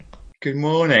Good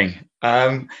morning.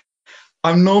 I'm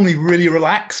normally really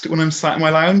relaxed when I'm sat in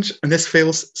my lounge, and this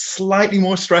feels slightly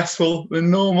more stressful than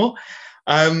normal.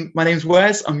 My name's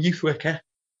Wes. I'm a youth worker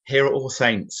here at All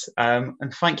Saints, and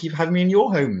thank you for having me in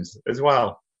your homes as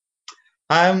well.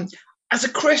 Um, as a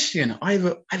Christian, I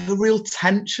have a real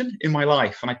tension in my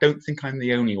life, and I don't think I'm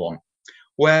the only one.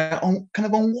 Where on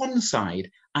one side,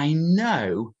 I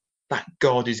know that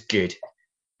God is good,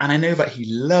 and I know that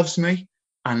He loves me,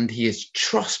 and He is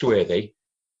trustworthy.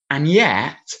 And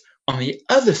yet, on the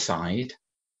other side,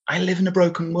 I live in a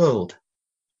broken world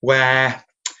where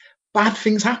bad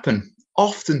things happen,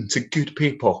 often to good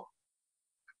people.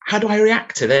 How do I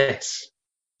react to this?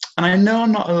 And I know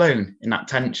I'm not alone in that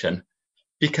tension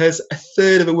because a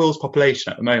third of the world's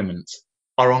population at the moment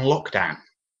are on lockdown.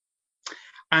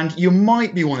 And you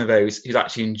might be one of those who's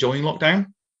actually enjoying lockdown,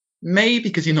 maybe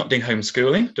because you're not doing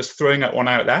homeschooling, just throwing that one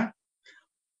out there.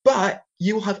 But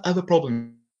you will have other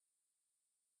problems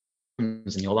in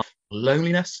your life,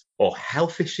 loneliness or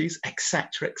health issues,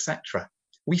 etc., etc.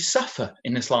 We suffer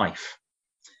in this life.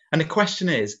 And the question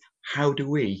is, how do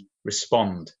we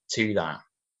respond to that?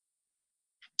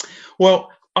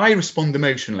 Well, I respond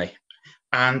emotionally,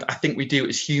 and I think we do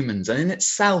as humans. And in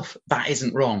itself, that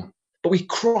isn't wrong. But we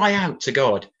cry out to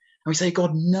God and we say,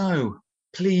 God, no,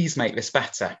 please make this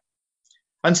better.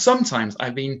 And sometimes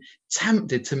I've been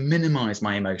tempted to minimize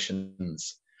my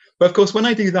emotions. But of course, when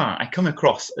I do that, I come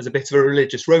across as a bit of a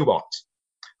religious robot.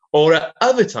 Or at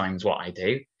other times, what I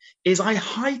do is I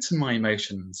heighten my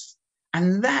emotions.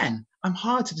 And then I'm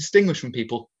hard to distinguish from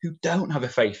people who don't have a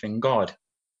faith in God.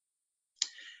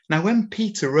 Now, when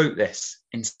Peter wrote this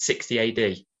in 60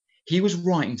 AD, he was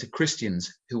writing to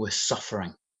Christians who were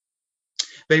suffering.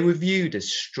 They were viewed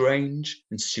as strange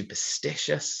and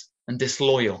superstitious and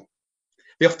disloyal.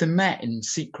 They often met in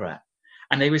secret,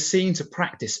 and they were seen to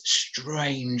practice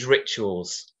strange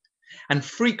rituals. And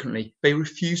frequently, they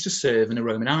refused to serve in the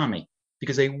Roman army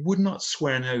because they would not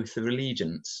swear an oath of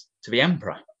allegiance to the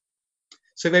emperor.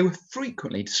 So they were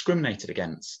frequently discriminated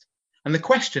against. And the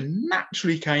question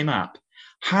naturally came up,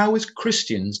 how as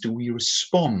Christians do we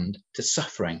respond to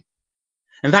suffering?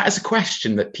 And that is a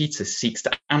question that Peter seeks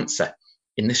to answer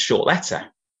in this short letter.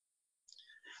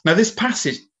 Now, this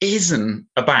passage isn't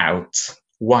about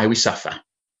why we suffer.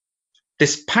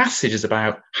 This passage is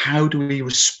about how do we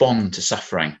respond to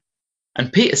suffering.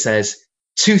 And Peter says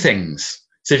two things.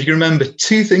 So if you can remember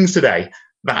two things today,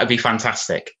 that would be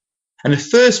fantastic. And the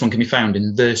first one can be found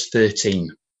in verse 13. And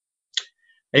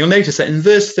you'll notice that in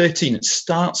verse 13, it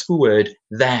starts with the word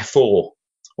therefore,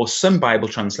 or some Bible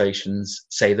translations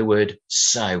say the word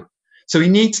so. So we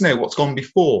need to know what's gone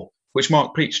before, which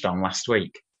Mark preached on last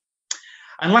week.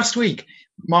 And last week,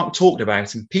 Mark talked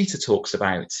about, and Peter talks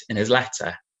about in his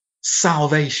letter,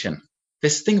 salvation.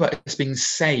 This thing about us being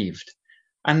saved.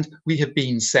 And we have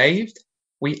been saved,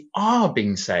 we are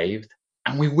being saved,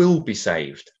 and we will be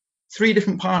saved. Three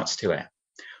different parts to it,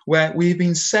 where we've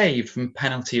been saved from the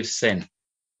penalty of sin.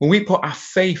 When we put our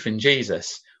faith in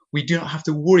Jesus, we do not have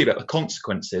to worry about the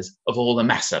consequences of all the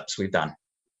mess ups we've done,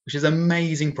 which is an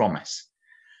amazing promise.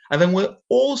 And then we're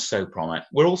also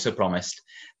promised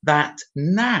that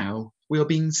now we are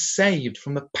being saved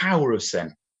from the power of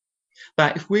sin.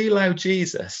 That if we allow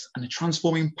Jesus and the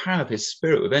transforming power of his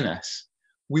Spirit within us,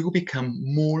 we will become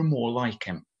more and more like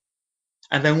him.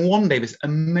 And then one day, this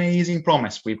amazing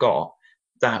promise we've got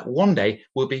that one day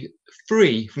we'll be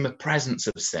free from the presence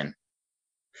of sin.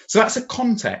 So that's a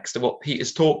context of what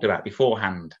Peter's talked about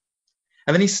beforehand.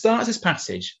 And then he starts his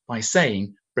passage by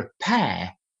saying,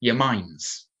 prepare your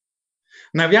minds.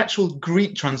 Now, the actual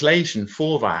Greek translation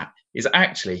for that is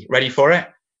actually, ready for it?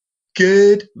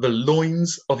 Gird the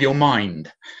loins of your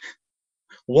mind.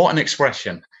 What an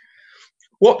expression.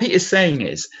 What Peter's saying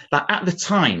is that at the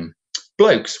time,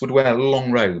 blokes would wear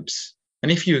long robes.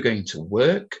 And if you were going to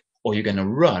work or you're going to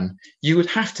run, you would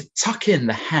have to tuck in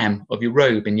the hem of your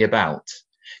robe in your belt.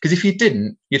 Because if you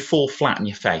didn't, you'd fall flat on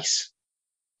your face.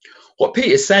 What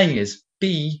Peter's saying is,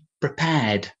 be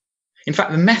prepared. In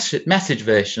fact, the message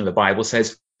version of the Bible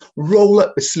says, roll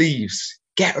up the sleeves,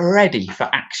 get ready for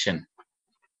action.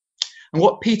 And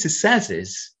what Peter says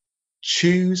is,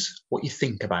 choose what you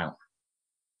think about.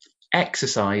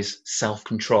 Exercise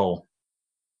self-control.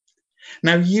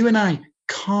 Now, you and I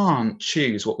can't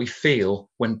choose what we feel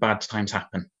when bad times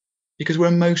happen because we're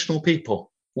emotional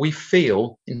people. We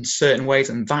feel in certain ways,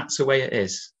 and that's the way it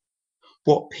is.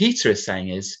 What Peter is saying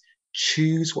is,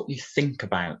 choose what you think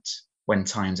about when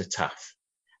times are tough.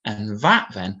 And that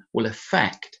then will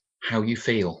affect how you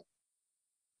feel.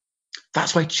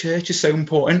 That's why church is so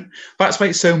important. That's why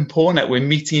it's so important that we're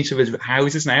meeting each other's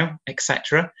houses now,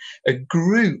 etc. A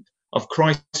group of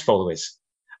Christ followers.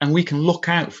 and we can look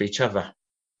out for each other,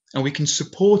 and we can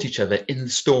support each other in the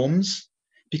storms,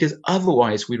 because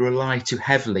otherwise we rely too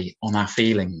heavily on our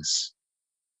feelings.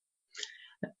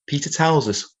 Peter tells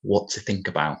us what to think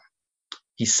about.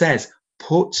 He says,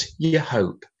 put your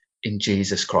hope in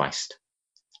Jesus Christ,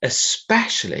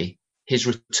 especially his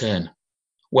return,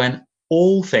 when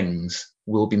all things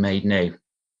will be made new.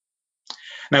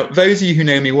 Now, those of you who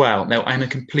know me well know I'm a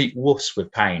complete wuss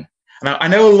with pain. Now, I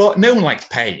know no one likes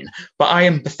pain, but I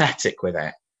am pathetic with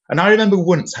it. And I remember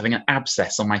once having an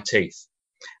abscess on my tooth,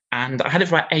 and I had it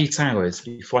for about 8 hours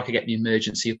before I could get the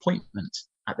emergency appointment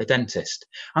at the dentist.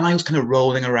 And I was kind of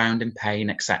rolling around in pain,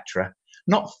 etc.,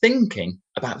 not thinking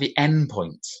about the end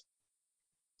point.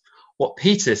 What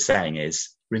Peter's saying is,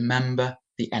 remember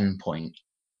the end point.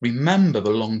 Remember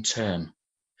the long term.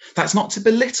 That's not to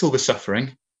belittle the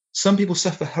suffering. Some people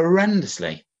suffer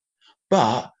horrendously,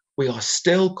 but we are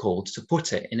still called to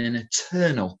put it in an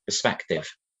eternal perspective.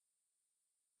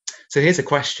 So here's a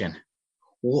question.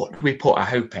 What do we put our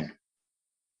hope in?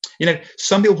 You know,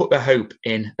 some people put their hope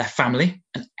in their family,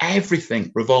 and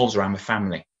everything revolves around the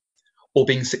family, or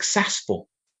being successful,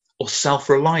 or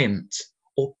self-reliant,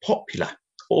 or popular,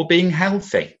 or being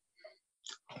healthy.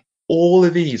 All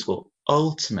of these will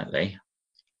ultimately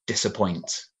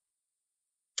disappoint.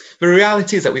 The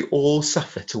reality is that we all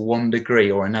suffer to one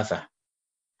degree or another.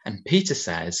 And Peter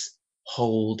says,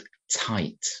 hold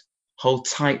tight. Hold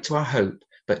tight to our hope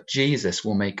that Jesus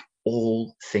will make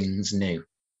all things new.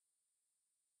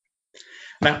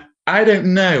 Now, I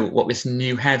don't know what this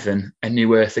new heaven and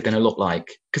new earth are going to look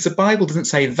like, because the Bible doesn't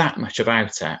say that much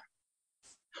about it.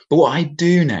 But what I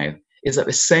do know is that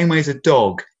the same way as a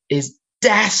dog is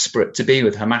desperate to be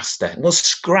with her master and will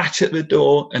scratch at the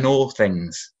door and all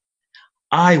things,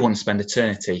 I want to spend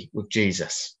eternity with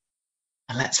Jesus.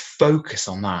 And let's focus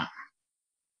on that.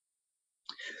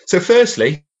 So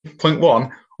firstly, point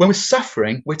one, when we're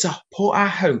suffering, we're to put our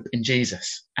hope in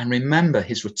Jesus and remember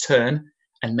his return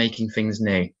and making things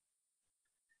new.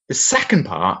 The second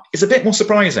part is a bit more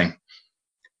surprising.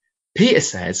 Peter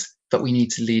says that we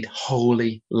need to lead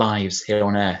holy lives here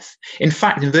on earth. In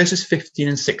fact, in verses 15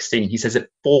 and 16, he says it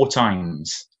 4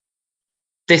 times.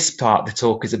 This part of the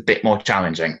talk is a bit more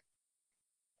challenging.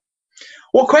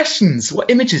 What questions, what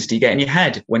images do you get in your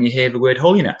head when you hear the word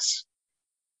holiness?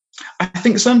 I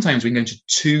think sometimes we can go into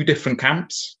 2 different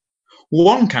camps.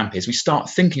 One camp is we start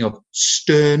thinking of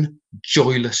stern,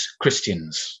 joyless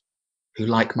Christians who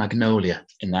like magnolia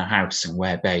in their house and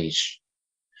wear beige.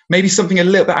 Maybe something a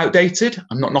little bit outdated.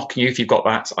 I'm not knocking you if you've got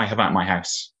that. I have that in my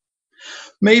house.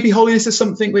 Maybe holiness is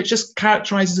something which just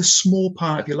characterizes a small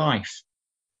part of your life.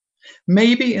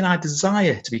 Maybe in our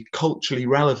desire to be culturally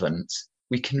relevant,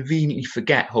 we conveniently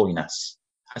forget holiness,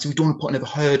 as we don't want to put another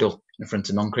hurdle in front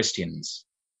of non-Christians.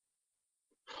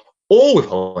 Or with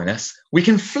holiness, we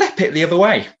can flip it the other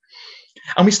way,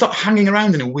 and we start hanging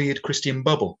around in a weird Christian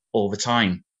bubble all the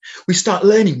time. We start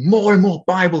learning more and more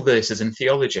Bible verses and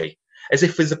theology, as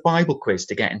if there's a Bible quiz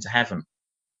to get into heaven.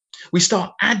 We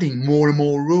start adding more and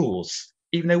more rules,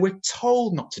 even though we're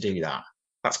told not to do that.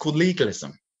 That's called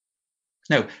legalism.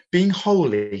 No, being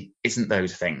holy isn't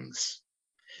those things.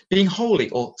 Being holy,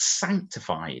 or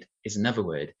sanctified is another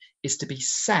word, is to be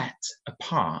set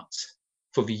apart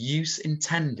for the use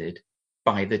intended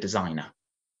by the designer.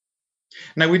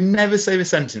 Now, we'd never say the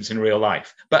sentence in real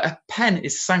life, but a pen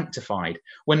is sanctified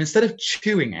when instead of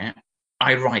chewing it,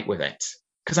 I write with it,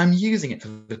 because I'm using it for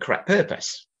the correct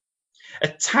purpose. A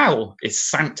towel is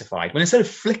sanctified when instead of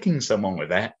flicking someone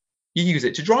with it, you use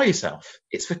it to dry yourself.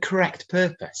 It's for correct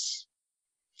purpose.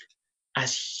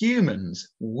 As humans,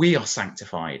 we are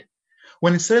sanctified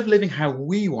when instead of living how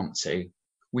we want to,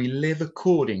 we live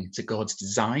according to God's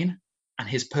design and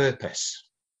his purpose.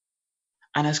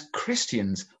 And as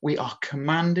Christians, we are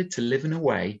commanded to live in a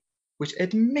way which,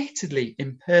 admittedly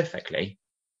imperfectly,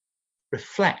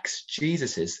 reflects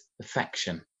Jesus's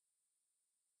perfection.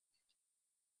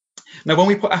 Now, when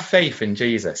we put our faith in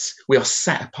Jesus, we are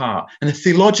set apart. And the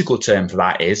theological term for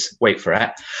that is, wait for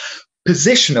it,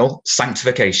 positional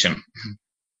sanctification.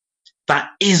 That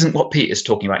isn't what Peter's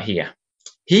talking about here.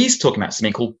 He's talking about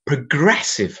something called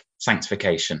progressive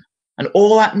sanctification. And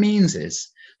all that means is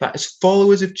that as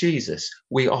followers of Jesus,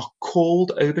 we are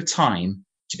called over time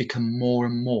to become more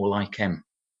and more like him.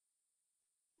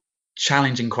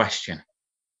 Challenging question,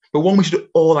 but one we should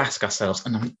all ask ourselves,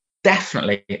 and I'm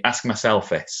definitely asking myself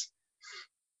this.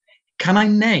 Can I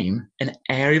name an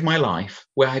area of my life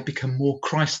where I've become more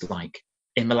Christ-like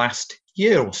in the last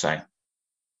year or so?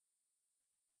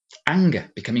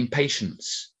 Anger becoming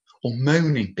patience, or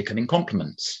moaning becoming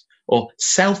compliments, or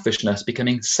selfishness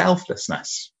becoming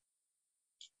selflessness.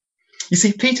 You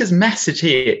see, Peter's message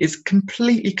here is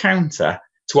completely counter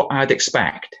to what I'd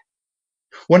expect.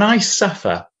 When I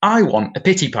suffer, I want a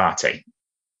pity party.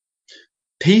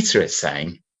 Peter is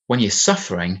saying, when you're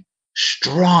suffering,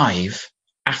 strive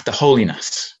after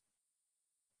holiness.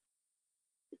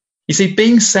 You see,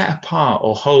 being set apart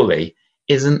or holy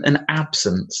isn't an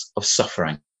absence of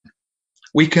suffering.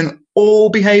 We can all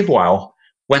behave well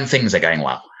when things are going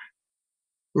well.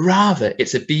 Rather,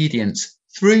 it's obedience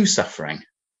through suffering.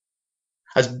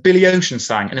 As Billy Ocean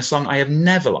sang in a song I have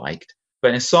never liked, but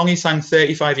in a song he sang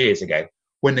 35 years ago,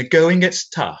 when the going gets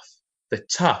tough, the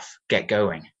tough get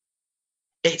going.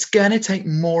 It's going to take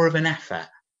more of an effort.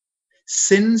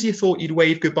 Sins you thought you'd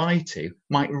wave goodbye to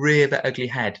might rear their ugly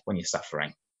head when you're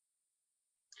suffering.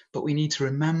 But we need to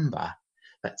remember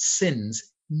that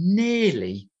sins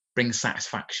nearly bring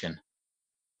satisfaction,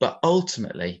 but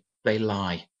ultimately they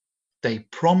lie. They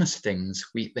promise things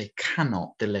they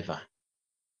cannot deliver.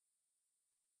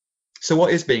 So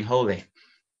what is being holy?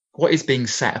 What is being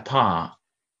set apart?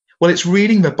 Well, it's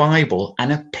reading the Bible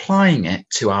and applying it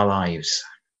to our lives.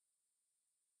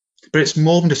 But it's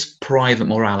more than just private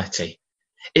morality.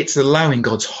 It's allowing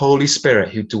God's Holy Spirit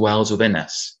who dwells within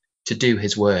us to do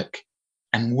his work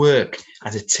and work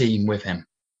as a team with him.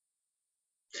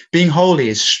 Being holy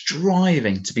is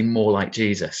striving to be more like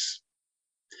Jesus.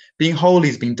 Being holy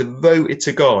is being devoted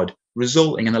to God,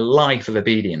 resulting in a life of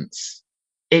obedience.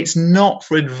 It's not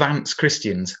for advanced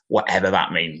Christians, whatever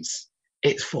that means.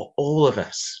 It's for all of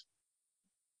us.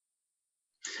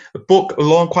 A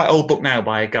quite old book now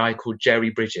by a guy called Jerry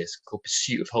Bridges called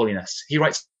Pursuit of Holiness. He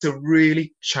writes a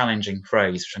really challenging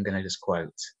phrase, which I'm going to just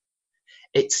quote.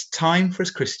 It's time for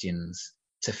us Christians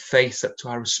to face up to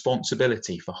our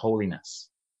responsibility for holiness.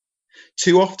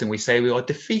 Too often we say we are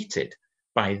defeated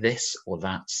by this or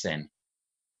that sin.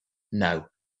 No,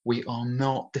 we are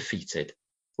not defeated.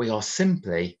 We are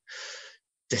simply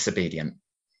disobedient.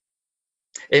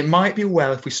 It might be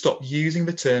well if we stop using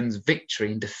the terms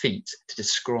victory and defeat to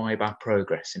describe our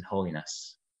progress in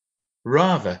holiness.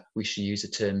 Rather, we should use the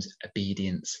terms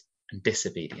obedience and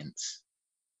disobedience.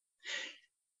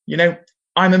 You know,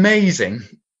 I'm amazing.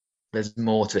 There's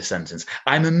more to the sentence.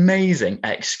 I'm amazing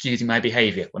at excusing my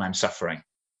behaviour when I'm suffering.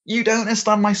 You don't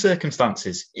understand my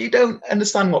circumstances. You don't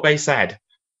understand what they said.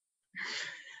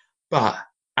 But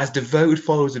as devoted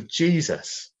followers of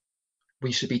Jesus,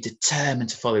 we should be determined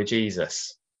to follow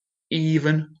Jesus,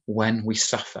 even when we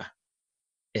suffer,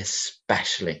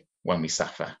 especially when we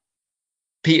suffer.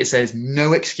 Peter says,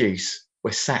 no excuse,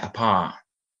 we're set apart.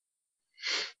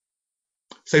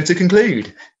 So to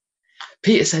conclude,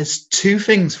 Peter says two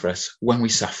things for us when we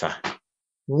suffer.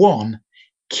 One,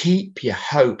 keep your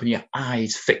hope and your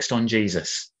eyes fixed on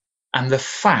Jesus and the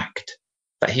fact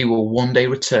that he will one day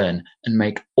return and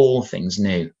make all things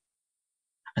new.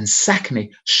 And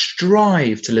secondly,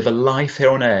 strive to live a life here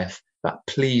on earth that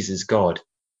pleases God,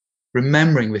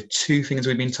 remembering the two things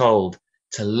we've been told,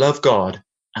 to love God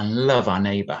and love our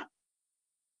neighbour.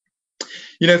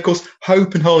 You know, of course,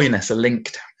 hope and holiness are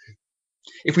linked.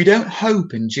 If we don't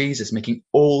hope in Jesus making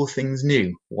all things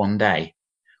new one day,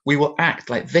 we will act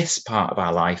like this part of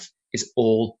our life is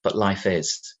all that life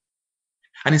is.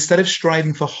 And instead of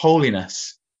striving for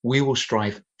holiness, we will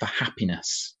strive for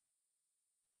happiness.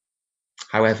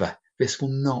 However, this will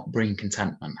not bring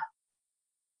contentment.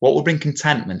 What will bring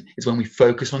contentment is when we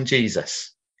focus on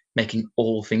Jesus, making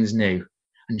all things new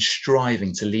and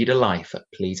striving to lead a life that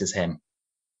pleases him.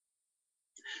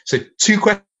 So 2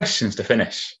 questions to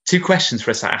finish, 2 questions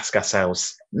for us to ask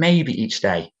ourselves, maybe each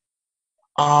day.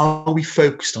 Are we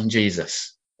focused on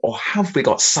Jesus, or have we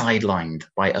got sidelined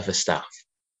by other stuff?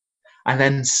 And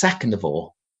then second of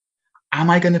all, am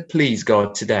I going to please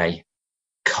God today,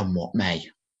 come what may?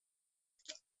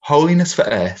 Holiness for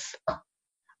earth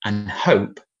and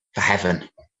hope for heaven.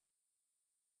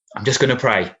 I'm just going to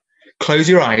pray. Close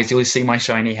your eyes, you'll see my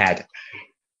shiny head.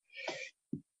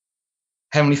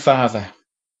 Heavenly Father,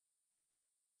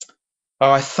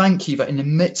 I thank you that in the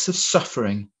midst of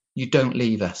suffering, you don't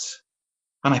leave us.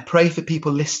 And I pray for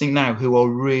people listening now who are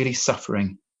really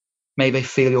suffering. May they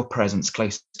feel your presence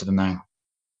close to them now.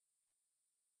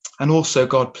 And also,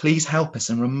 God, please help us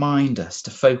and remind us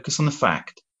to focus on the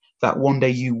fact that one day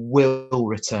you will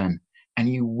return and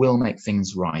you will make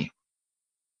things right.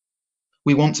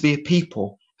 We want to be a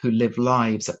people who live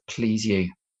lives that please you,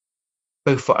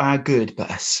 both for our good, but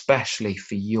especially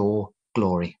for your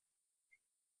glory.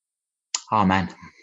 Amen.